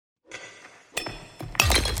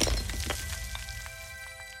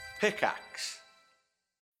Pickaxe.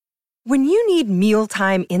 When you need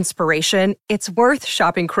mealtime inspiration, it's worth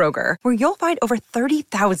shopping Kroger, where you'll find over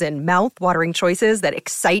 30,000 mouth-watering choices that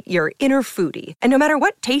excite your inner foodie. And no matter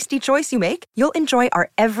what tasty choice you make, you'll enjoy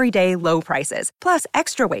our everyday low prices, plus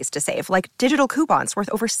extra ways to save, like digital coupons worth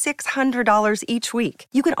over $600 each week.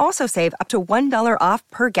 You can also save up to $1 off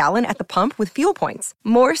per gallon at the pump with fuel points.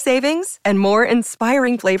 More savings and more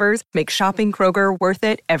inspiring flavors make shopping Kroger worth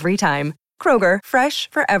it every time. Kroger, fresh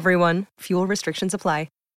for everyone. Fuel restrictions apply.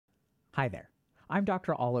 Hi there, I'm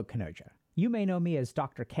Dr. Alok Kanoja. You may know me as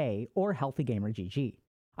Dr. K or Healthy Gamer GG.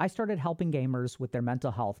 I started helping gamers with their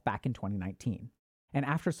mental health back in 2019. And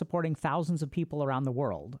after supporting thousands of people around the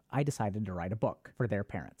world, I decided to write a book for their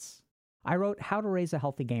parents. I wrote How to Raise a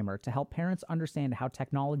Healthy Gamer to help parents understand how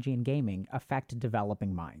technology and gaming affect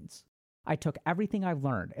developing minds. I took everything I've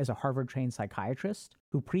learned as a Harvard-trained psychiatrist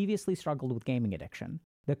who previously struggled with gaming addiction,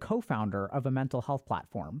 the co-founder of a mental health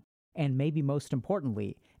platform, and maybe most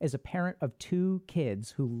importantly, as a parent of 2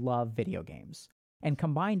 kids who love video games, and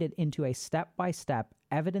combined it into a step-by-step,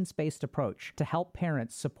 evidence-based approach to help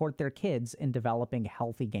parents support their kids in developing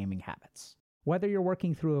healthy gaming habits. Whether you're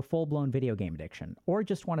working through a full-blown video game addiction, or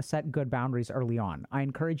just want to set good boundaries early on, I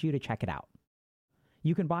encourage you to check it out.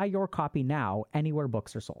 You can buy your copy now anywhere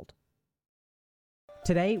books are sold.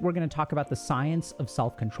 Today, we're going to talk about the science of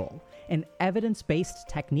self-control and evidence-based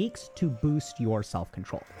techniques to boost your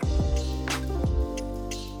self-control.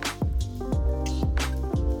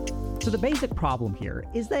 So the basic problem here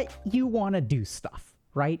is that you want to do stuff,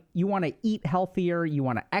 right? You want to eat healthier, you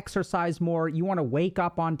want to exercise more, you want to wake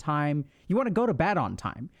up on time, you want to go to bed on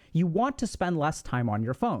time, you want to spend less time on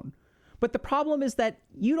your phone. But the problem is that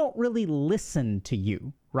you don't really listen to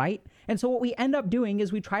you, right? And so what we end up doing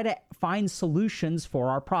is we try to find solutions for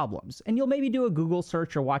our problems. And you'll maybe do a Google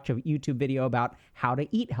search or watch a YouTube video about how to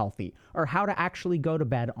eat healthy or how to actually go to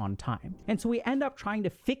bed on time. And so we end up trying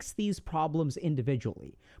to fix these problems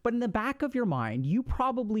individually. But in the back of your mind, you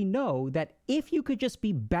probably know that if you could just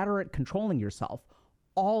be better at controlling yourself,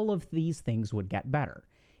 all of these things would get better.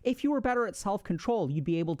 If you were better at self-control, you'd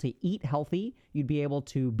be able to eat healthy, you'd be able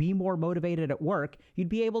to be more motivated at work, you'd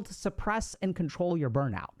be able to suppress and control your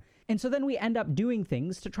burnout. And so then we end up doing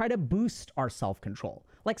things to try to boost our self-control.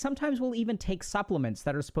 Like sometimes we'll even take supplements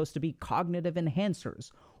that are supposed to be cognitive enhancers,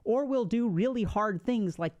 or we'll do really hard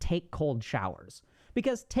things like take cold showers.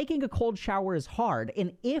 Because taking a cold shower is hard,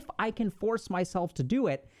 and if I can force myself to do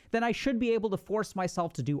it, then I should be able to force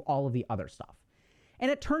myself to do all of the other stuff. And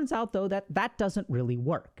it turns out, though, that that doesn't really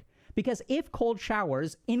work. Because if cold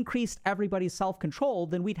showers increased everybody's self-control,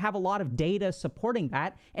 then we'd have a lot of data supporting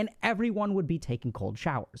that, and everyone would be taking cold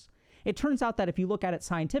showers. It turns out that if you look at it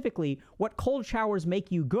scientifically, what cold showers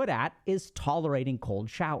make you good at is tolerating cold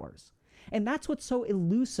showers. And that's what's so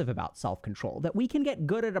elusive about self-control, that we can get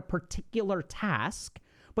good at a particular task,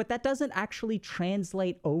 but that doesn't actually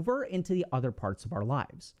translate over into the other parts of our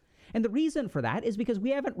lives. And the reason for that is because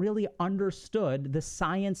we haven't really understood the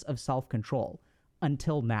science of self-control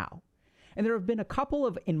until now. And there have been a couple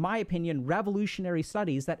of, in my opinion, revolutionary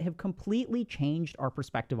studies that have completely changed our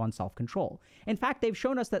perspective on self-control. In fact, they've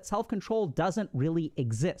shown us that self-control doesn't really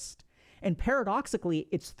exist. And paradoxically,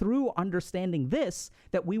 it's through understanding this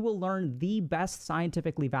that we will learn the best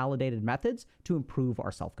scientifically validated methods to improve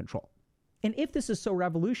our self-control. And if this is so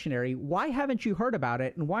revolutionary, why haven't you heard about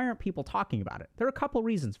it and why aren't people talking about it? There are a couple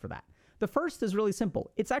reasons for that. The first is really simple.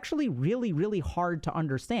 It's actually really, really hard to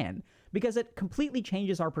understand because it completely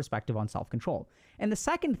changes our perspective on self-control. And the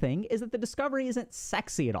second thing is that the discovery isn't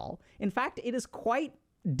sexy at all. In fact, it is quite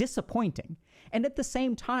disappointing. And at the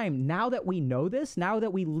same time, now that we know this, now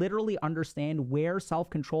that we literally understand where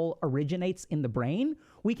self-control originates in the brain,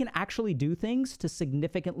 we can actually do things to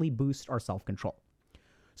significantly boost our self-control.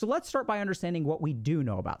 So let's start by understanding what we do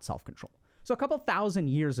know about self-control. So a couple thousand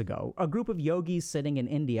years ago, a group of yogis sitting in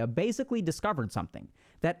India basically discovered something,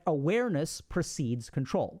 that awareness precedes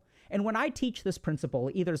control. And when I teach this principle,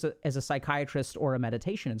 either as a psychiatrist or a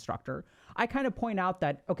meditation instructor, I kind of point out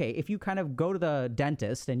that, okay, if you kind of go to the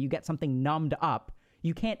dentist and you get something numbed up,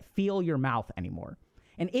 you can't feel your mouth anymore.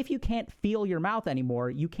 And if you can't feel your mouth anymore,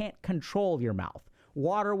 you can't control your mouth.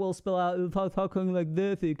 Water will spill out. If I'm talking like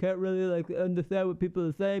this, you can't really understand what people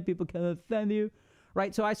are saying. People can't understand you,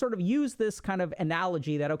 right? So I sort of use this kind of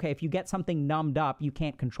analogy that, okay, if you get something numbed up, you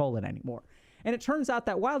can't control it anymore. And it turns out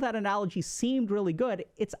that while that analogy seemed really good,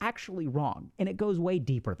 it's actually wrong, and it goes way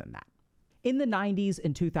deeper than that. In the 90s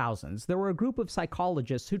and 2000s, there were a group of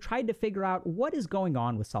psychologists who tried to figure out what is going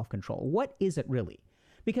on with self-control. What is it really?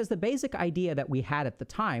 Because the basic idea that we had at the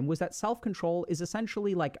time was that self-control is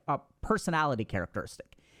essentially like a personality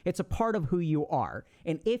characteristic. It's a part of who you are.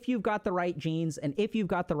 And if you've got the right genes and if you've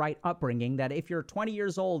got the right upbringing, that if you're 20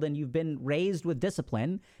 years old and you've been raised with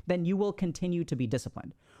discipline, then you will continue to be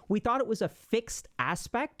disciplined. We thought it was a fixed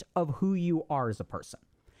aspect of who you are as a person.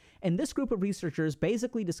 And this group of researchers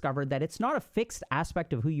basically discovered that it's not a fixed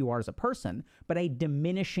aspect of who you are as a person, but a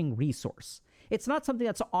diminishing resource. It's not something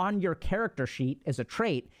that's on your character sheet as a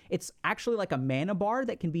trait. It's actually like a mana bar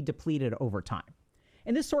that can be depleted over time.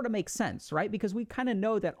 And this sort of makes sense, right? Because we kind of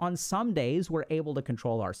know that on some days we're able to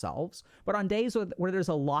control ourselves, but on days where there's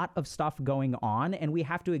a lot of stuff going on and we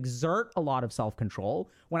have to exert a lot of self-control,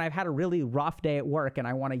 when I've had a really rough day at work and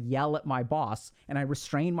I want to yell at my boss and I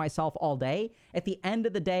restrain myself all day, at the end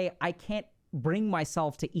of the day, I can't bring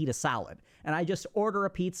myself to eat a salad. And I just order a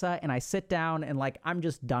pizza and I sit down and I'm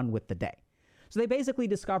just done with the day. So they basically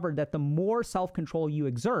discovered that the more self-control you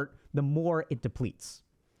exert, the more it depletes.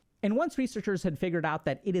 And once researchers had figured out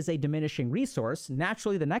that it is a diminishing resource,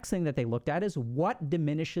 naturally the next thing that they looked at is what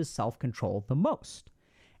diminishes self-control the most.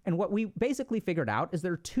 And what we basically figured out is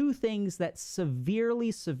there are two things that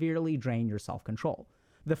severely drain your self-control.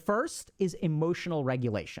 The first is emotional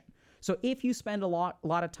regulation. So if you spend a lot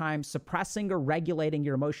of time suppressing or regulating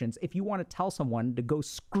your emotions, if you want to tell someone to go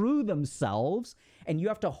screw themselves and you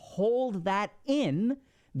have to hold that in,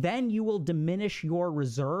 then you will diminish your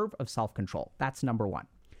reserve of self-control. That's number one.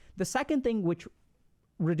 The second thing which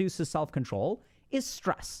reduces self-control is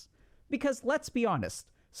stress. Because let's be honest,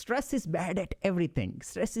 stress is bad at everything.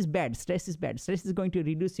 Stress is bad. Stress is bad. Stress is going to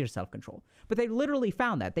reduce your self-control. But they literally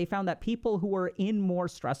found that. They found that people who were in more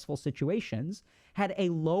stressful situations had a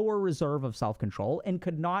lower reserve of self-control and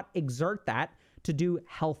could not exert that to do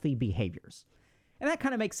healthy behaviors. And that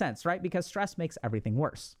kind of makes sense, right? Because stress makes everything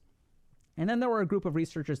worse. And then there were a group of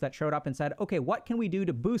researchers that showed up and said, okay, what can we do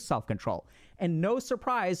to boost self-control? And no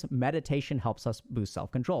surprise, meditation helps us boost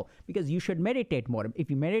self-control because you should meditate more. If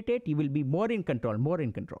you meditate, you will be more in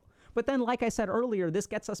control. But then, like I said earlier, this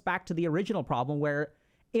gets us back to the original problem where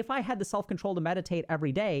if I had the self-control to meditate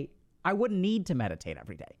every day, I wouldn't need to meditate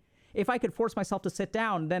every day. If I could force myself to sit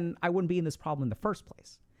down, then I wouldn't be in this problem in the first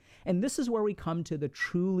place. And this is where we come to the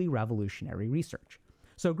truly revolutionary research.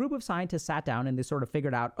 So a group of scientists sat down and they sort of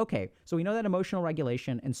figured out, okay, so we know that emotional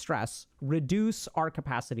regulation and stress reduce our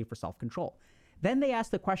capacity for self-control. Then they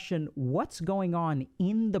asked the question, what's going on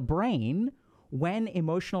in the brain when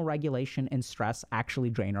emotional regulation and stress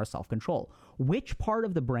actually drain our self-control? Which part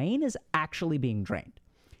of the brain is actually being drained?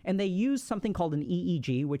 And they used something called an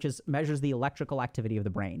EEG, which measures the electrical activity of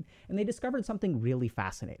the brain. And they discovered something really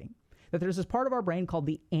fascinating, that there's this part of our brain called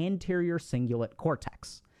the anterior cingulate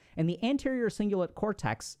cortex. And the anterior cingulate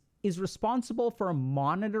cortex is responsible for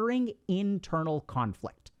monitoring internal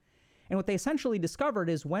conflict. And what they essentially discovered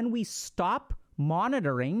is when we stop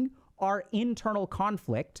monitoring our internal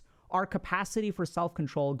conflict, our capacity for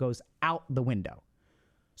self-control goes out the window.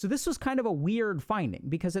 So this was kind of a weird finding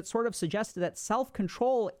because it sort of suggested that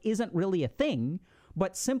self-control isn't really a thing,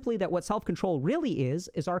 but simply that what self-control really is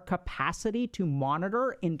our capacity to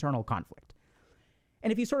monitor internal conflict.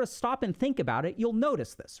 And if you sort of stop and think about it, you'll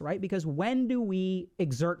notice this, right? Because when do we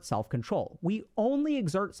exert self-control? We only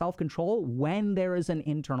exert self-control when there is an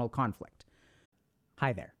internal conflict.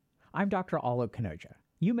 Hi there. I'm Dr. Alok Kanoja.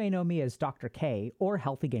 You may know me as Dr. K or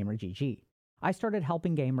Healthy Gamer GG. I started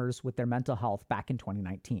helping gamers with their mental health back in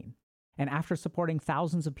 2019. And after supporting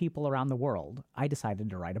thousands of people around the world, I decided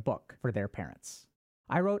to write a book for their parents.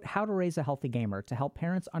 I wrote How to Raise a Healthy Gamer to help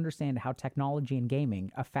parents understand how technology and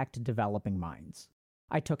gaming affect developing minds.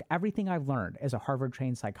 I took everything I've learned as a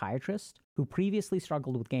Harvard-trained psychiatrist who previously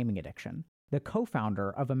struggled with gaming addiction, the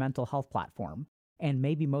co-founder of a mental health platform, and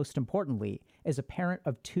maybe most importantly, as a parent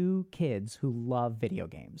of 2 kids who love video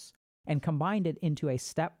games, and combined it into a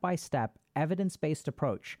step-by-step, evidence-based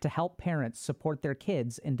approach to help parents support their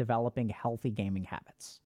kids in developing healthy gaming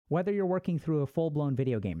habits. Whether you're working through a full-blown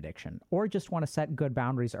video game addiction or just want to set good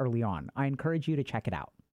boundaries early on, I encourage you to check it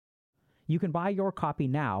out. You can buy your copy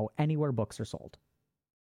now anywhere books are sold.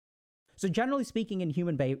 So generally speaking, in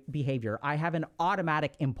human behavior, I have an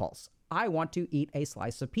automatic impulse. I want to eat a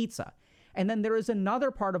slice of pizza. And then there is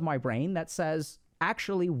another part of my brain that says,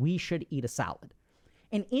 actually, we should eat a salad.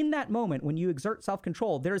 And in that moment, when you exert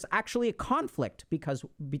self-control, there's actually a conflict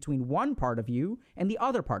between one part of you and the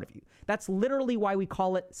other part of you. That's literally why we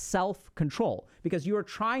call it self-control, because you are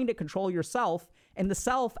trying to control yourself, and the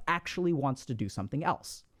self actually wants to do something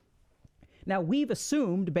else. Now, we've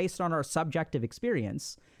assumed, based on our subjective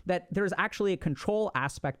experience, that there's actually a control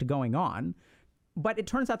aspect going on, but it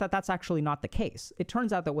turns out that that's actually not the case. It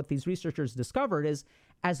turns out that what these researchers discovered is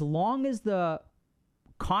as long as the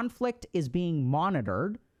conflict is being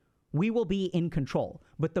monitored, we will be in control.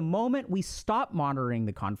 But the moment we stop monitoring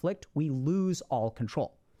the conflict, we lose all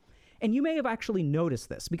control. And you may have actually noticed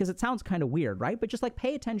this because it sounds kind of weird, right? But just like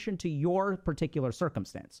pay attention to your particular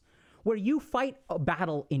circumstance where you fight a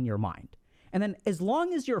battle in your mind. And then as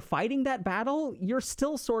long as you're fighting that battle, you're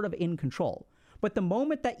still sort of in control. But the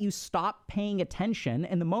moment that you stop paying attention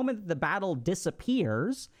and the moment that the battle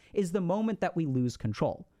disappears is the moment that we lose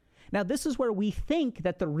control. Now, this is where we think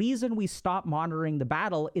that the reason we stop monitoring the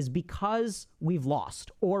battle is because we've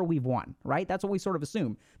lost or we've won, right? That's what we sort of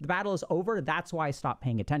assume. The battle is over. That's why I stop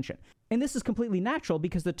paying attention. And this is completely natural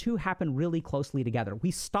because the two happen really closely together.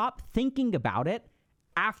 We stop thinking about it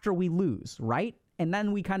after we lose, right? And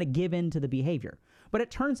then we kind of give in to the behavior. But it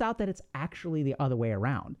turns out that it's actually the other way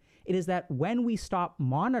around. It is that when we stop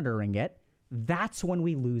monitoring it, that's when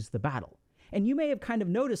we lose the battle. And you may have kind of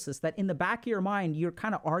noticed this, that in the back of your mind, you're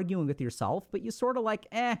kind of arguing with yourself, but you sort of like,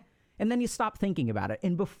 and then you stop thinking about it.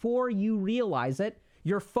 And before you realize it,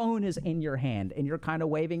 your phone is in your hand and you're kind of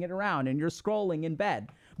waving it around and you're scrolling in bed.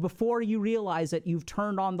 Before you realize it, you've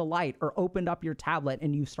turned on the light or opened up your tablet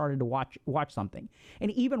and you've started to watch something.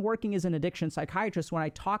 And even working as an addiction psychiatrist, when I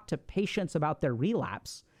talk to patients about their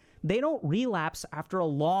relapse, they don't relapse after a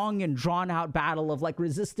long and drawn out battle of like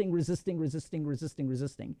resisting.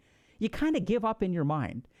 You kind of give up in your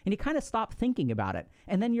mind and you kind of stop thinking about it.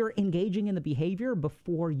 And then you're engaging in the behavior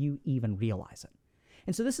before you even realize it.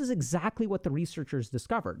 And so this is exactly what the researchers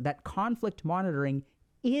discovered, that conflict monitoring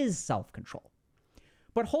is self-control.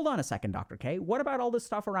 But hold on a second, Dr. K. What about all this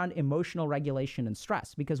stuff around emotional regulation and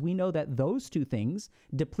stress? Because we know that those two things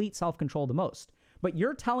deplete self-control the most. But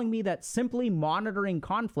you're telling me that simply monitoring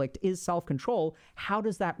conflict is self-control. How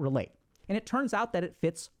does that relate? And it turns out that it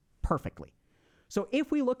fits perfectly. So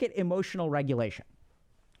if we look at emotional regulation,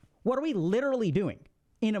 what are we literally doing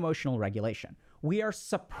in emotional regulation? We are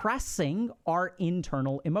suppressing our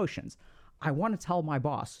internal emotions. I want to tell my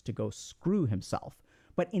boss to go screw himself,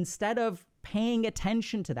 but instead of paying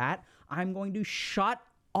attention to that, I'm going to shut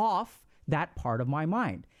off that part of my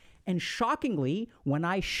mind. And shockingly, when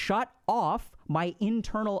I shut off my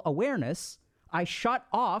internal awareness, I shut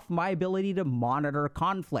off my ability to monitor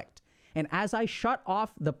conflict. And as I shut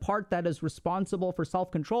off the part that is responsible for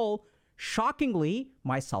self-control, shockingly,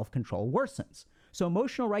 my self-control worsens. So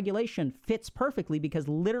emotional regulation fits perfectly because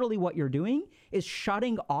literally what you're doing is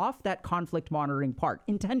shutting off that conflict monitoring part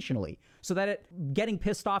intentionally so that getting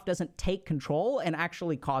pissed off doesn't take control and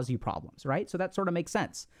actually cause you problems, right? So that sort of makes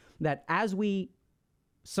sense that as we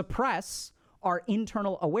suppress our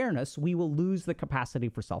internal awareness, we will lose the capacity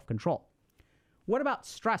for self-control. What about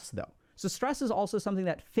stress, though? So stress is also something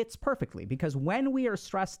that fits perfectly because when we are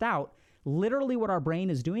stressed out, literally what our brain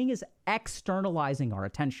is doing is externalizing our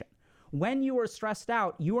attention. When you are stressed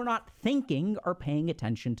out, you are not thinking or paying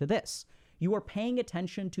attention to this. You are paying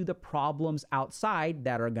attention to the problems outside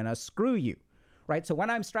that are going to screw you, right? So when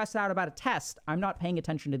I'm stressed out about a test, I'm not paying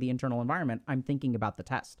attention to the internal environment. I'm thinking about the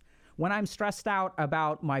test. When I'm stressed out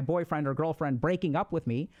about my boyfriend or girlfriend breaking up with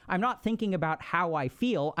me, I'm not thinking about how I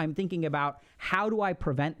feel. I'm thinking about how do I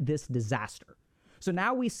prevent this disaster? So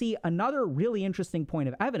now we see another really interesting point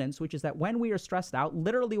of evidence, which is that when we are stressed out,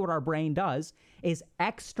 literally what our brain does is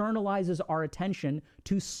externalizes our attention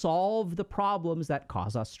to solve the problems that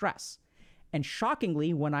cause us stress. And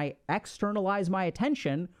shockingly, when I externalize my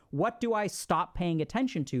attention, what do I stop paying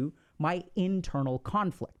attention to? My internal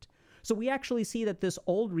conflict. So we actually see that this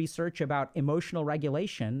old research about emotional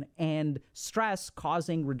regulation and stress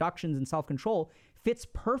causing reductions in self-control fits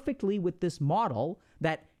perfectly with this model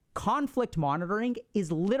that conflict monitoring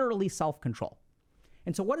is literally self-control.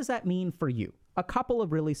 And so what does that mean for you? A couple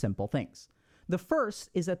of really simple things. The first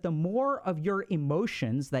is that the more of your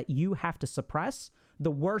emotions that you have to suppress,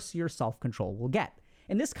 the worse your self-control will get.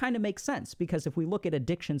 And this kind of makes sense because if we look at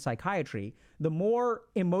addiction psychiatry, the more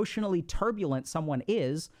emotionally turbulent someone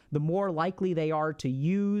is, the more likely they are to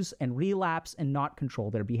use and relapse and not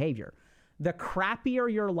control their behavior. The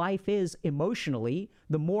crappier your life is emotionally,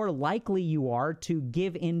 the more likely you are to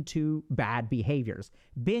give into bad behaviors.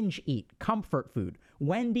 Binge eat, comfort food.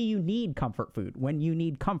 When do you need comfort food? When you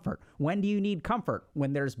need comfort. When do you need comfort?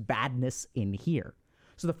 When there's badness in here.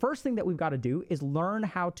 So the first thing that we've got to do is learn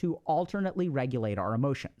how to alternately regulate our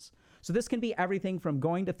emotions. So this can be everything from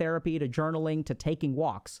going to therapy to journaling to taking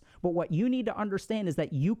walks. But what you need to understand is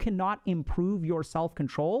that you cannot improve your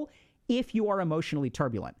self-control if you are emotionally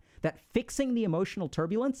turbulent. That fixing the emotional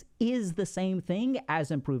turbulence is the same thing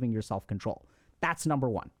as improving your self-control. That's number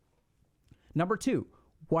one. Number two,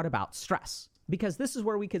 what about stress? Because this is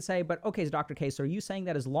where we could say, but okay, Dr. K, so are you saying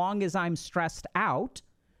that as long as I'm stressed out,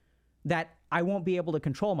 that I won't be able to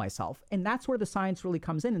control myself? And that's where the science really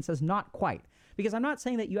comes in and says, not quite. Because I'm not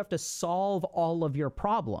saying that you have to solve all of your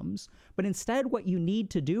problems, but instead what you need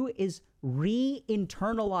to do is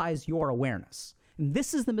re-internalize your awareness. And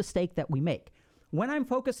this is the mistake that we make. When I'm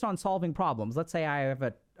focused on solving problems, let's say I have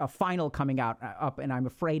a final coming up and I'm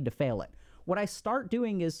afraid to fail it. What I start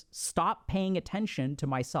doing is stop paying attention to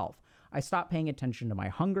myself. I stop paying attention to my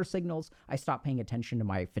hunger signals. I stop paying attention to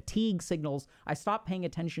my fatigue signals. I stop paying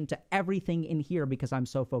attention to everything in here because I'm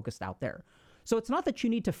so focused out there. So it's not that you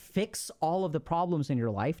need to fix all of the problems in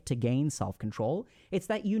your life to gain self-control. It's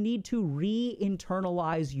that you need to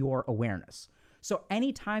re-internalize your awareness. So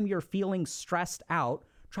anytime you're feeling stressed out,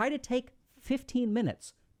 try to take 15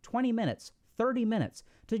 minutes, 20 minutes, 30 minutes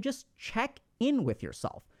to just check in with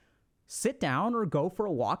yourself. Sit down or go for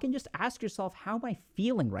a walk and just ask yourself, how am I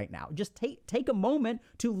feeling right now? Just take a moment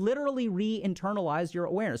to literally re-internalize your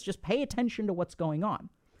awareness. Just pay attention to what's going on.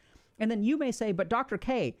 And then you may say, but Dr.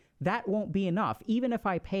 K, that won't be enough. Even if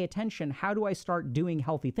I pay attention, how do I start doing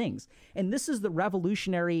healthy things? And this is the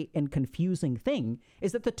revolutionary and confusing thing,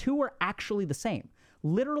 is that the two are actually the same.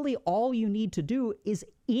 Literally, all you need to do is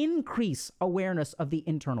increase awareness of the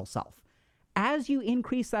internal self. As you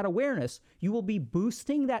increase that awareness, you will be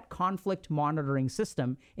boosting that conflict monitoring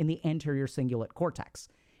system in the anterior cingulate cortex.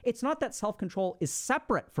 It's not that self-control is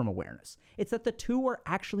separate from awareness. It's that the two are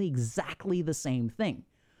actually exactly the same thing.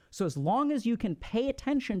 So as long as you can pay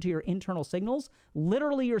attention to your internal signals,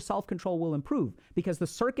 literally your self-control will improve because the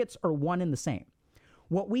circuits are one and the same.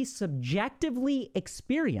 What we subjectively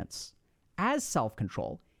experience as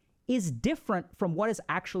self-control is different from what is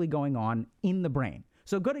actually going on in the brain.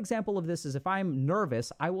 So a good example of this is if I'm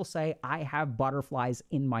nervous, I will say I have butterflies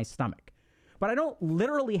in my stomach. But I don't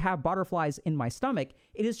literally have butterflies in my stomach.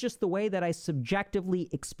 It is just the way that I subjectively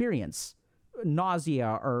experience nausea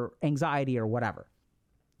or anxiety or whatever.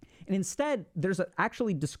 And instead, there's an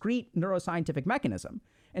actually discrete neuroscientific mechanism.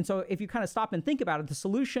 And so if you kind of stop and think about it, the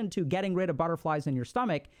solution to getting rid of butterflies in your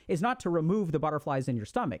stomach is not to remove the butterflies in your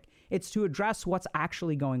stomach. It's to address what's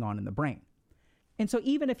actually going on in the brain. And so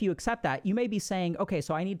even if you accept that, you may be saying, okay,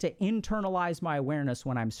 so I need to internalize my awareness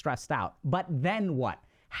when I'm stressed out. But then what?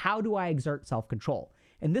 How do I exert self-control?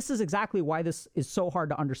 And this is exactly why this is so hard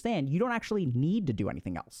to understand. You don't actually need to do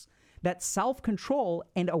anything else. That self-control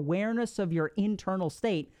and awareness of your internal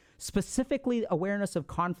state, specifically awareness of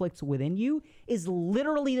conflicts within you, is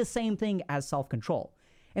literally the same thing as self-control.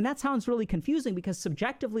 And that sounds really confusing because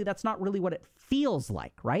subjectively, that's not really what it feels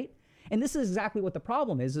like, right? And this is exactly what the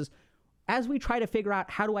problem is as we try to figure out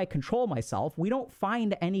how do I control myself, we don't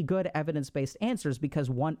find any good evidence-based answers because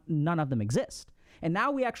none of them exist. And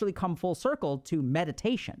now we actually come full circle to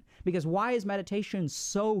meditation. Because why is meditation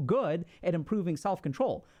so good at improving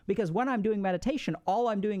self-control? Because when I'm doing meditation, all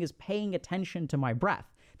I'm doing is paying attention to my breath.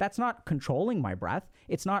 That's not controlling my breath.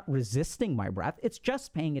 It's not resisting my breath. It's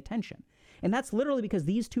just paying attention. And that's literally because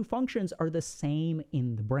these two functions are the same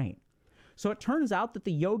in the brain. So it turns out that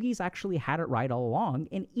the yogis actually had it right all along.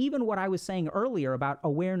 And even what I was saying earlier about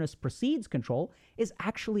awareness precedes control is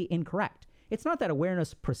actually incorrect. It's not that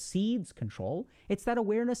awareness precedes control. It's that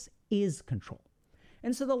awareness is control.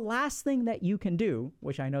 And so the last thing that you can do,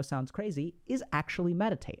 which I know sounds crazy, is actually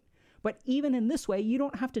meditate. But even in this way, you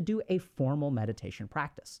don't have to do a formal meditation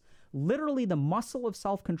practice. Literally, the muscle of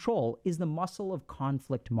self-control is the muscle of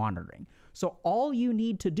conflict monitoring. So all you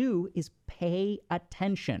need to do is pay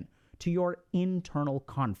attention to your internal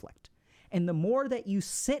conflict. And the more that you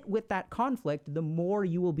sit with that conflict, the more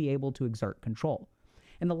you will be able to exert control.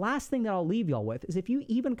 And the last thing that I'll leave y'all with is if you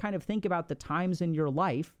even kind of think about the times in your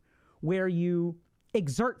life where you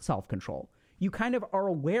exert self-control, you kind of are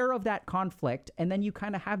aware of that conflict, and then you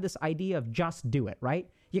kind of have this idea of just do it, right?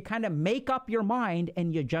 You kind of make up your mind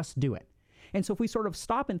and you just do it. And so if we sort of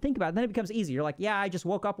stop and think about it, then it becomes easy. You're like, yeah, I just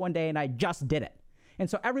woke up one day and I just did it. And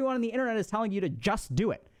so everyone on the internet is telling you to just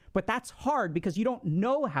do it. But that's hard because you don't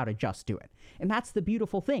know how to just do it. And that's the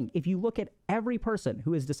beautiful thing. If you look at every person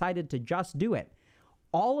who has decided to just do it,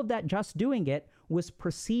 all of that just doing it was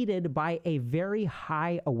preceded by a very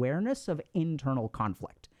high awareness of internal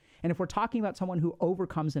conflict. And if we're talking about someone who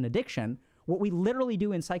overcomes an addiction, what we literally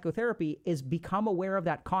do in psychotherapy is become aware of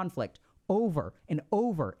that conflict over and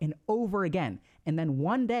over and over again. And then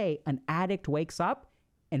one day, an addict wakes up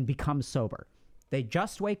and becomes sober. They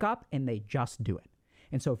just wake up and they just do it.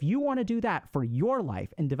 And so if you want to do that for your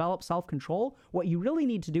life and develop self-control, what you really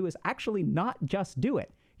need to do is actually not just do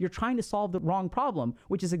it. You're trying to solve the wrong problem,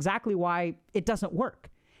 which is exactly why it doesn't work.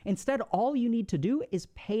 Instead, all you need to do is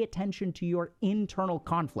pay attention to your internal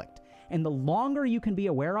conflict. And the longer you can be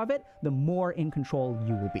aware of it, the more in control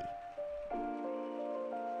you will be.